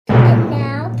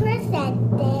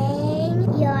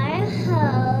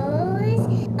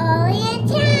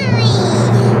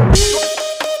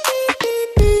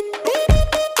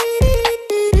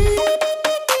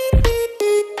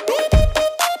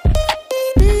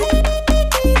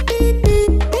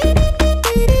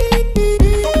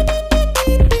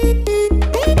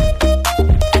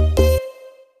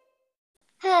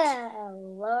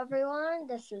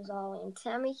everyone.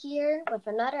 Tammy here with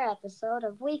another episode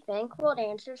of We Think World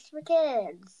Answers for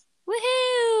Kids.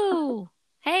 Woohoo!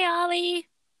 Hey, Ollie.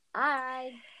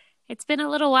 Hi. It's been a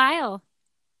little while.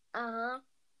 A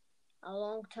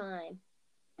long time.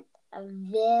 A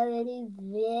very,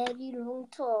 very long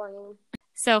time.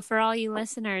 So for all you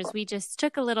listeners, we just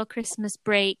took a little Christmas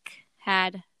break,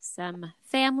 had some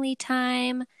family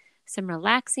time, some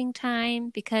relaxing time,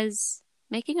 because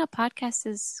making a podcast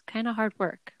is kind of hard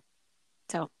work.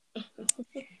 So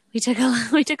we took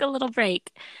a little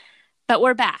break, but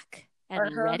we're back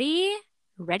and ready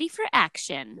for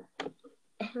action.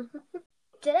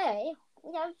 Today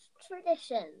we have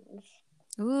traditions.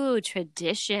 Ooh,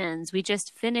 traditions. We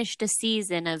just finished a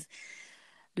season of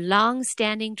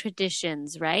long-standing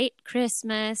traditions, right?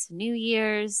 Christmas, New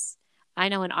Year's. I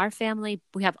know in our family,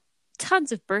 we have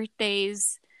tons of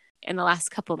birthdays in the last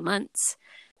couple months.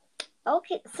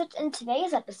 Okay, so in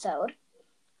today's episode,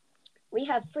 we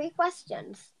have 3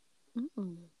 questions.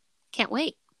 Can't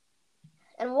wait.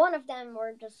 And one of them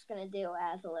we're just going to do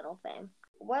as a little thing.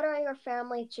 What are your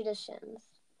family traditions?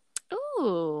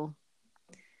 Ooh,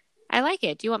 I like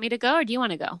it. Do you want me to go or do you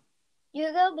want to go?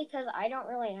 You go, because I don't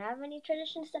really have any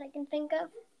traditions that I can think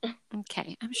of.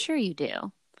 Okay, I'm sure you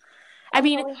do.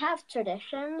 We have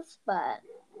traditions, but...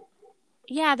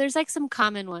 Yeah, there's like some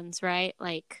common ones, right?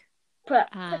 Like...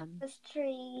 Christmas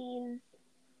trees.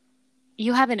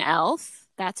 You have an elf.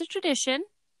 That's a tradition.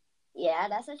 Yeah,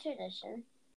 that's a tradition.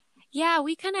 Yeah,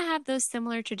 we kind of have those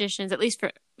similar traditions, at least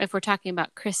for if we're talking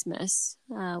about Christmas.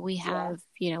 We have,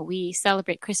 we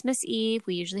celebrate Christmas Eve.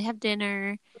 We usually have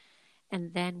dinner.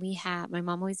 And then my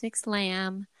mom always makes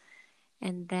lamb.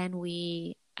 And then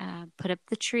we put up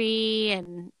the tree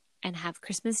and have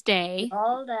Christmas Day.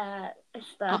 All that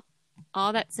stuff.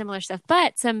 All that similar stuff.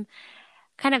 But some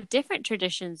kind of different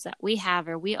traditions that we have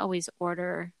are we always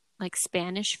order like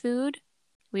Spanish food.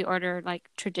 We order like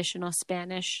traditional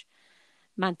Spanish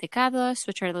mantecados,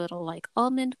 which are the little like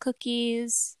almond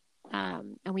cookies.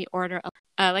 And we order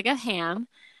like a ham.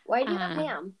 Why do you have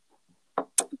ham?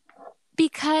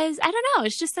 Because, I don't know,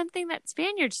 it's just something that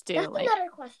Spaniards do. That's another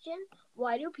question.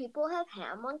 Why do people have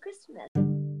ham on Christmas?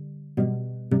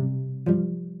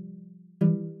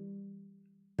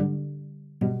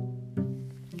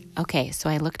 Okay, so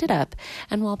I looked it up,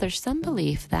 and while there's some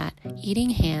belief that eating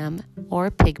ham or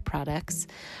pig products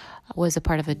was a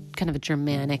part of a kind of a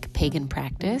Germanic pagan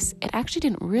practice, it actually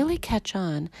didn't really catch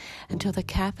on until the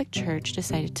Catholic Church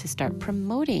decided to start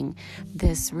promoting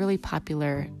this really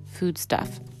popular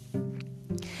foodstuff.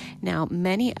 Now,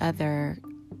 many other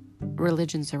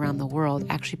religions around the world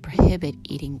actually prohibit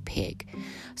eating pig.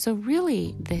 So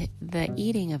really, the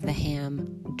eating of the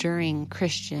ham during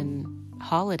Christian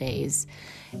holidays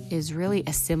is really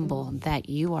a symbol that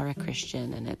you are a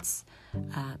Christian, and it's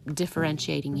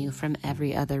differentiating you from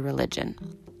every other religion.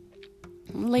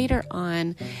 Later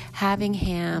on, having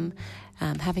ham,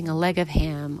 having a leg of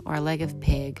ham or a leg of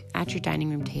pig at your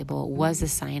dining room table was a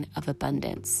sign of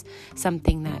abundance,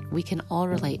 something that we can all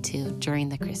relate to during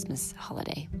the Christmas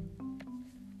holiday.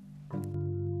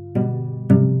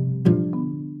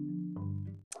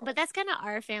 But that's kind of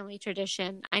our family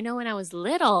tradition. I know when I was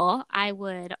little, I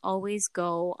would always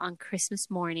go on Christmas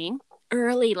morning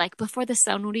early, like before the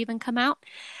sun would even come out.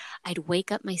 I'd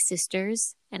wake up my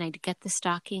sisters and I'd get the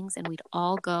stockings and we'd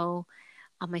all go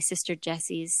on my sister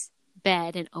Jessie's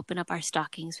bed and open up our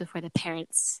stockings before the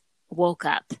parents woke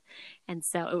up. And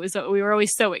so we were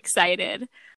always so excited.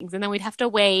 And then we'd have to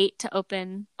wait to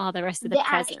open all the rest of the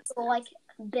presents. Actual,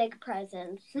 big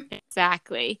presents.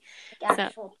 Exactly.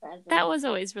 Actual presents. That was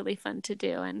always really fun to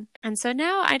do. And so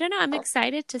now, I don't know, I'm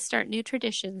excited to start new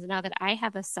traditions now that I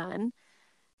have a son.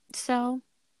 So,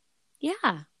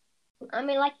 yeah.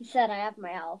 Like you said, I have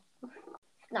my elf.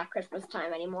 It's not Christmas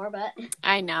time anymore, but...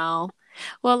 I know.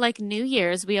 Well, like New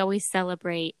Year's, we always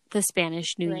celebrate the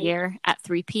Spanish New Year at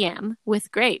 3 p.m.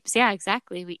 with grapes. Yeah,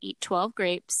 exactly. We eat 12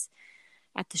 grapes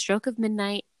at the stroke of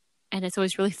midnight. And it's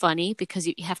always really funny because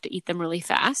you have to eat them really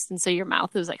fast. And so your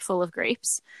mouth is like full of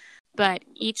grapes. But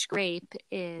each grape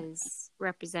is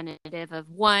representative of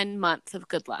 1 month of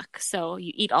good luck. So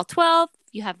you eat all 12,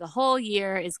 you have the whole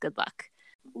year is good luck.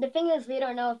 The thing is, we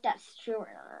don't know if that's true or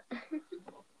not.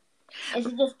 Is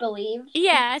it just believed?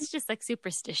 Yeah, it's just like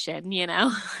superstition, You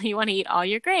want to eat all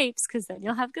your grapes because then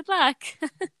you'll have good luck.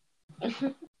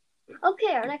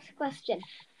 Okay, our next question.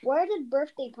 Where did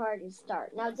birthday parties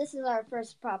start? Now, this is our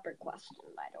first proper question,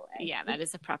 by the way. Yeah, that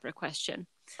is a proper question.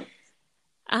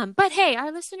 But hey,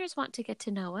 our listeners want to get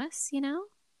to know us,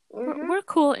 Mm-hmm. We're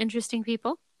cool, interesting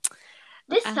people.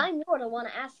 This time, we're going to want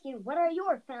to ask you, what are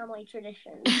your family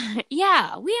traditions?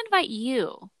 Yeah, we invite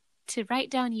you to write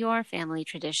down your family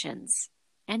traditions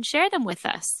and share them with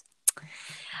us.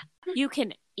 You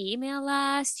can email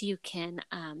us. You can,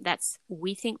 that's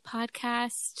We Think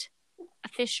Podcast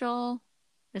official.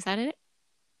 Is that it?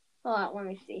 Hold on, let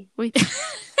me see.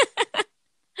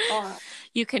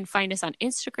 You can find us on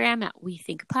Instagram at We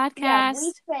Think Podcast. Yeah,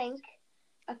 We Think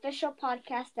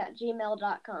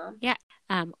officialpodcast@gmail.com. Yeah.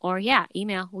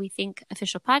 Email We Think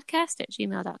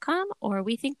officialpodcast@gmail.com or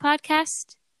We Think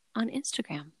Podcast on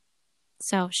Instagram.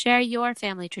 So share your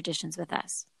family traditions with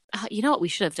us. You know what we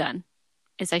should have done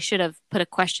is I should have put a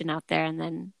question out there and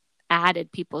then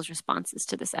added people's responses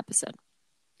to this episode.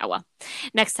 Oh, well,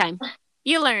 next time.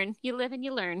 You learn, you live and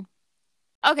you learn.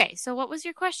 Okay. So what was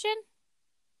your question?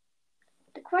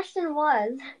 The question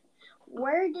was,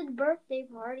 where did birthday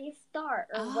parties start?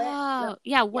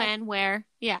 When, where?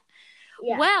 Yeah.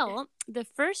 Yeah. Well, the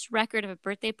first record of a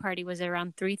birthday party was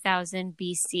around 3000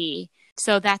 BC.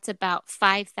 So that's about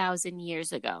 5,000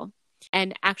 years ago.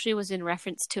 And actually was in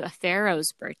reference to a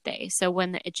pharaoh's birthday. So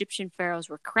when the Egyptian pharaohs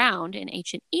were crowned in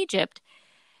ancient Egypt,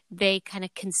 they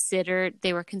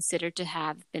were considered to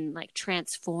have been like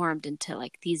transformed into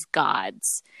like these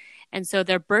gods. And so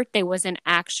their birthday wasn't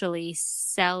actually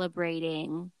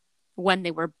celebrating when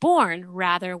they were born,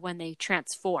 rather when they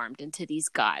transformed into these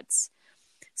gods.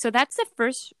 So that's the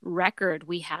first record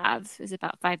we have, is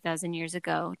about 5,000 years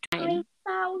ago.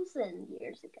 5,000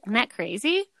 years ago. Isn't that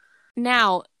crazy?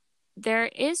 Now, there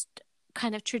is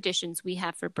kind of traditions we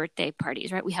have for birthday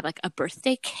parties, right? We have like a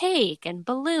birthday cake and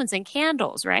balloons and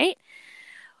candles, right?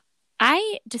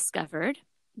 I discovered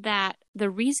that the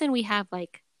reason we have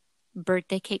like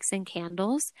birthday cakes and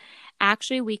candles,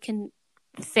 actually we can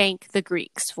thank the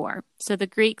Greeks for. So the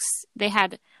Greeks, they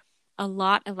had a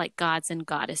lot of like gods and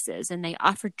goddesses, and they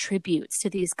offered tributes to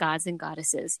these gods and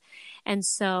goddesses. And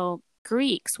so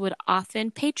Greeks would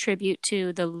often pay tribute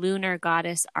to the lunar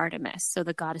goddess Artemis, so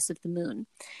the goddess of the moon.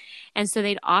 And so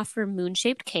they'd offer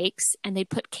moon-shaped cakes, and they'd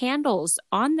put candles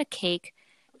on the cake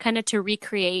kind of to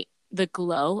recreate the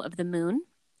glow of the moon.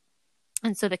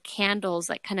 And so the candles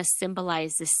like kind of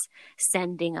symbolize this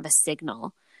sending of a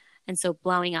signal. And so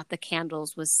blowing out the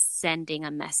candles was sending a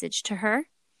message to her.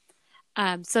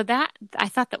 So that, I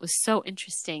thought that was so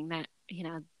interesting that, you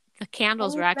know, the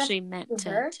candles were actually meant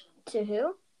to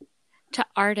who? To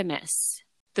Artemis.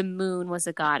 The moon was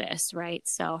a goddess, right?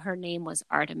 So her name was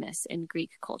Artemis in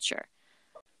Greek culture.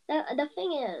 The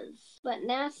thing is, but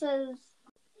NASA's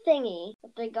thingy,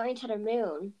 if they're going to the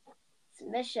moon,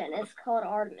 mission is called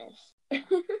Artemis.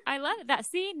 I love that.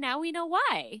 See, now we know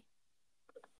why.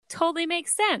 Totally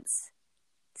makes sense.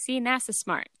 See, NASA's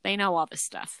smart. They know all this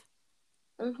stuff.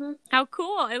 Mm-hmm. How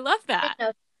cool. I love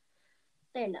that.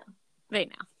 They know.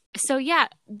 So yeah,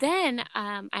 then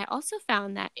I also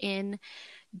found that in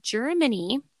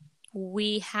Germany,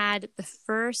 we had the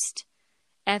first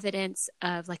evidence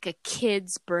of like a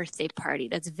kid's birthday party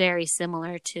that's very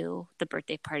similar to the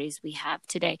birthday parties we have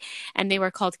today. And they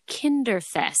were called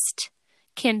Kinderfest.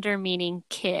 Kinder meaning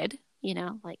kid, you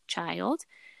know, like child.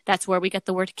 That's where we get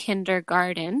the word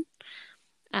kindergarten.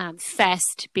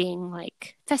 Fest being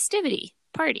like festivity,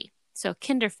 party. So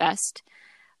Kinderfest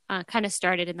kind of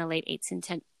started in the late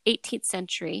 18th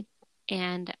century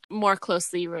and more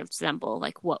closely resemble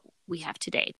like what we have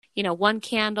today. You know, one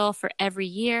candle for every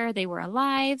year they were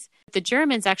alive. The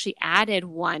Germans actually added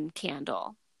one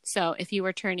candle. So if you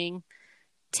were turning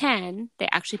 10, they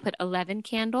actually put 11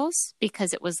 candles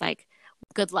because it was like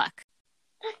good luck.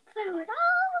 That's how it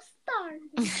all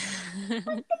started.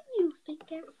 What do you think,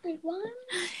 everyone?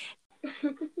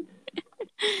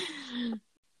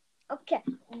 Okay,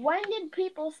 when did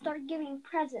people start giving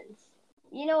presents?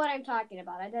 You know what I'm talking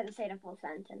about. I didn't say the full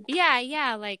sentence.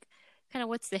 Yeah. Like, kind of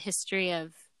what's the history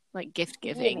of, like, gift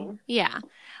giving? Yeah.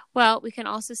 Well, we can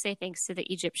also say thanks to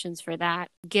the Egyptians for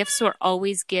that. Gifts were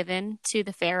always given to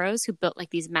the pharaohs who built, like,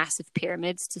 these massive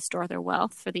pyramids to store their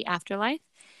wealth for the afterlife.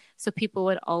 So people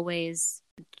would always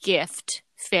gift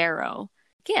Pharaoh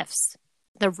gifts.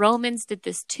 The Romans did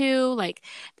this too. Like,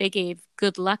 they gave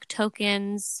good luck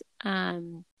tokens.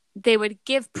 They would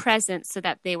give presents so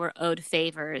that they were owed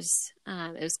favors.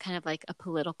 It was kind of like a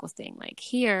political thing. Like,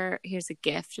 here's a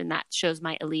gift, and that shows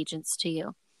my allegiance to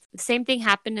you. The same thing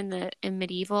happened in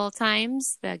medieval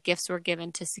times. The gifts were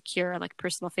given to secure like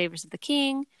personal favors of the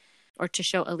king or to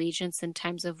show allegiance in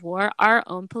times of war. Our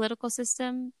own political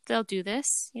system, they'll do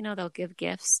this. You know, they'll give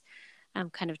gifts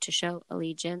kind of to show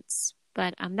allegiance.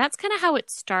 But that's kind of how it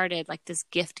started, like this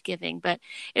gift giving. But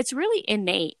it's really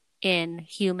innate in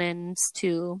humans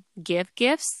to give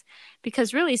gifts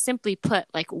because, really simply put,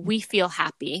 like, we feel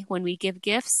happy when we give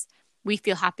gifts. We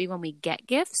feel happy when we get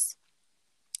gifts.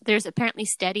 There's apparently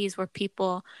studies where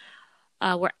people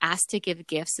were asked to give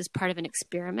gifts as part of an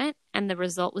experiment. And the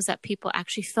result was that people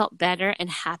actually felt better and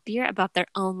happier about their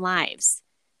own lives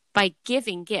by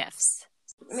giving gifts.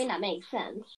 I mean, that makes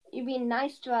sense. You're being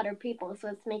nice to other people, so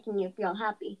it's making you feel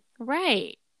happy.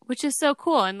 Right. Which is so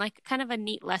cool and like kind of a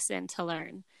neat lesson to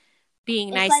learn. Being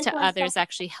It's nice like to when others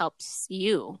actually helps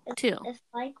you too. It's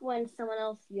like when someone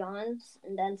else yawns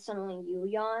and then suddenly you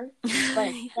yawn. But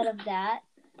instead of that,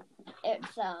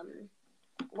 it's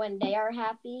when they are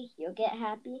happy, you'll get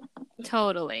happy.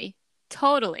 Totally.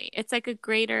 It's like a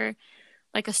greater,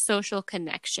 like a social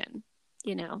connection,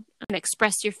 you know, and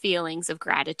express your feelings of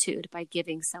gratitude by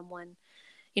giving someone,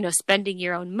 you know, spending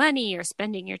your own money or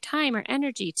spending your time or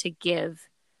energy to give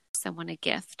someone a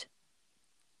gift.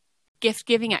 Gift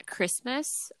giving at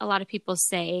Christmas, a lot of people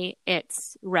say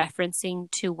it's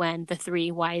referencing to when the 3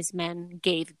 wise men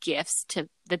gave gifts to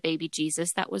the baby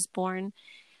Jesus that was born.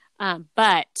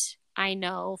 But I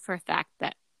know for a fact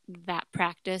that that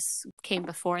practice came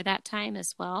before that time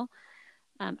as well.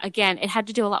 Again, it had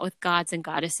to do a lot with gods and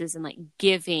goddesses and like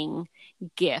giving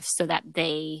gifts so that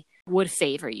they would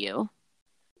favor you.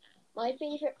 My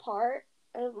favorite part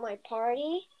of my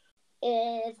party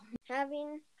is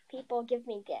having people give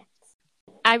me gifts.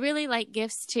 I really like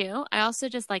gifts too. I also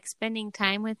just like spending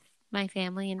time with my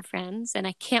family and friends, and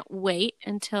I can't wait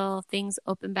until things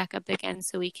open back up again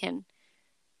so we can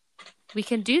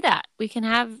do that. We can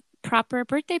have proper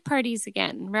birthday parties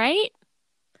again, right?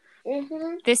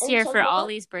 Mm-hmm. This year for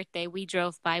Ollie's birthday, we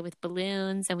drove by with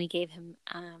balloons and we gave him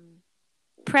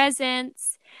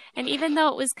presents. And even though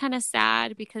it was kind of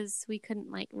sad because we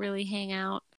couldn't like really hang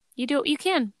out, you do what you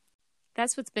can.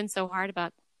 That's what's been so hard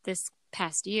about this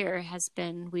past year has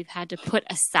been we've had to put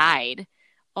aside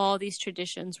all these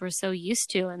traditions we're so used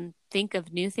to and think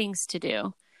of new things to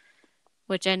do,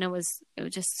 which I know it was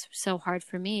just so hard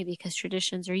for me because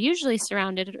traditions are usually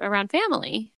surrounded around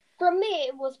family. For me,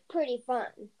 it was pretty fun.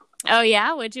 Oh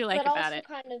yeah? What'd you like about it?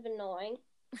 But also kind of annoying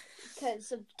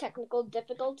because of technical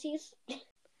difficulties. It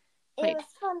was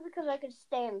fun because I could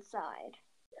stay inside.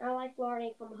 I like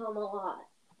learning from home a lot.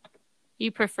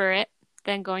 You prefer it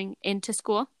than going into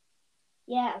school?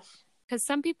 Yes. Because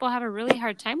some people have a really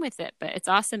hard time with it, but it's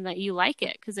awesome that you like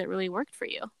it because it really worked for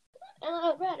you. And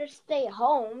I'd rather stay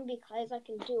home because I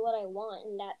can do what I want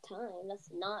in that time. Let's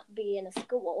not be in a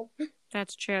school.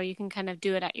 That's true. You can kind of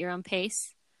do it at your own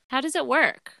pace. How does it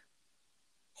work?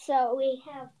 So we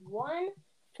have 1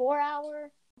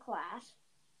 4-hour class.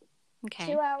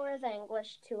 Okay. 2 hours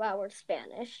English, 2 hours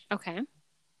Spanish. Okay.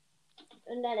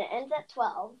 And then it ends at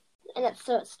 12.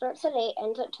 So it starts at 8,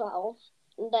 ends at 12.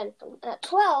 And then at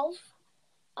 12,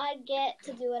 I get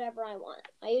to do whatever I want.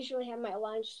 I usually have my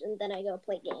lunch and then I go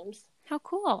play games. How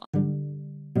cool.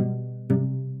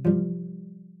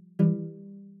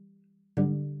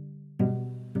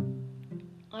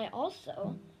 I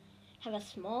also have a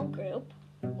small group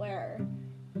where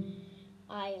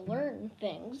I learn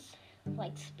things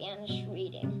like Spanish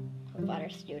reading with other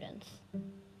students,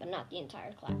 but not the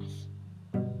entire class.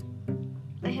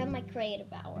 I have my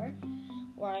creative hour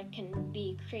where I can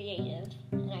be creative,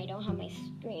 and I don't have my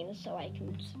screen so I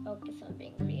can focus on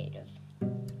being creative.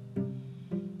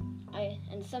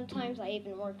 And sometimes I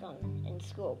even work in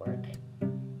schoolwork.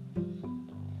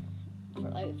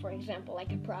 For example,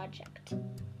 like a project.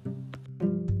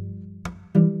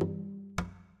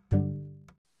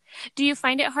 Do you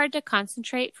find it hard to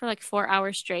concentrate for like 4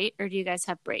 hours straight, or do you guys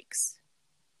have breaks?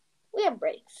 We have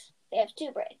breaks. We have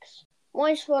 2 breaks.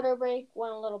 1 shorter break,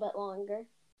 1 a little bit longer.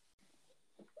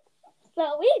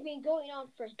 So we've been going on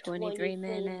for 23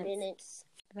 minutes.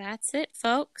 That's it,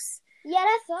 folks. Yeah,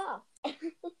 that's all.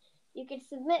 You can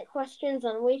submit questions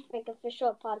on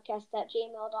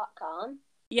WeThinkOfficialPodcast@gmail.com.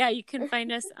 Yeah, you can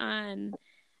find us on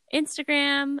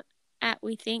Instagram at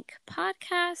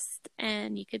WeThinkPodcast,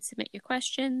 and you could submit your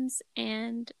questions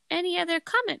and any other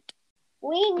comment.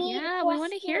 We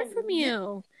want to hear from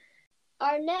you.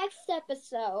 Our next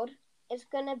episode is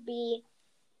going to be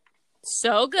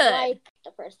so good. Like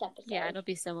the first episode. Yeah, it'll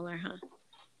be similar, huh?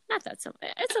 Not that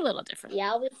similar. It's a little different. Yeah,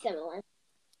 it'll be similar.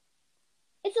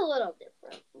 It's a little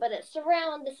different, but it's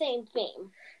around the same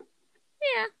theme.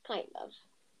 Yeah. Kind of.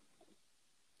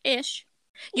 Ish.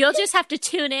 You'll just have to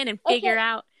tune in and figure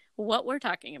out what we're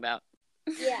talking about.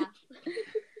 Yeah.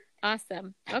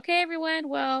 Awesome. Okay, everyone.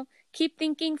 Well, keep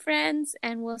thinking, friends,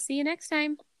 and we'll see you next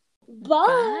time. Bye.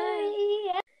 Bye.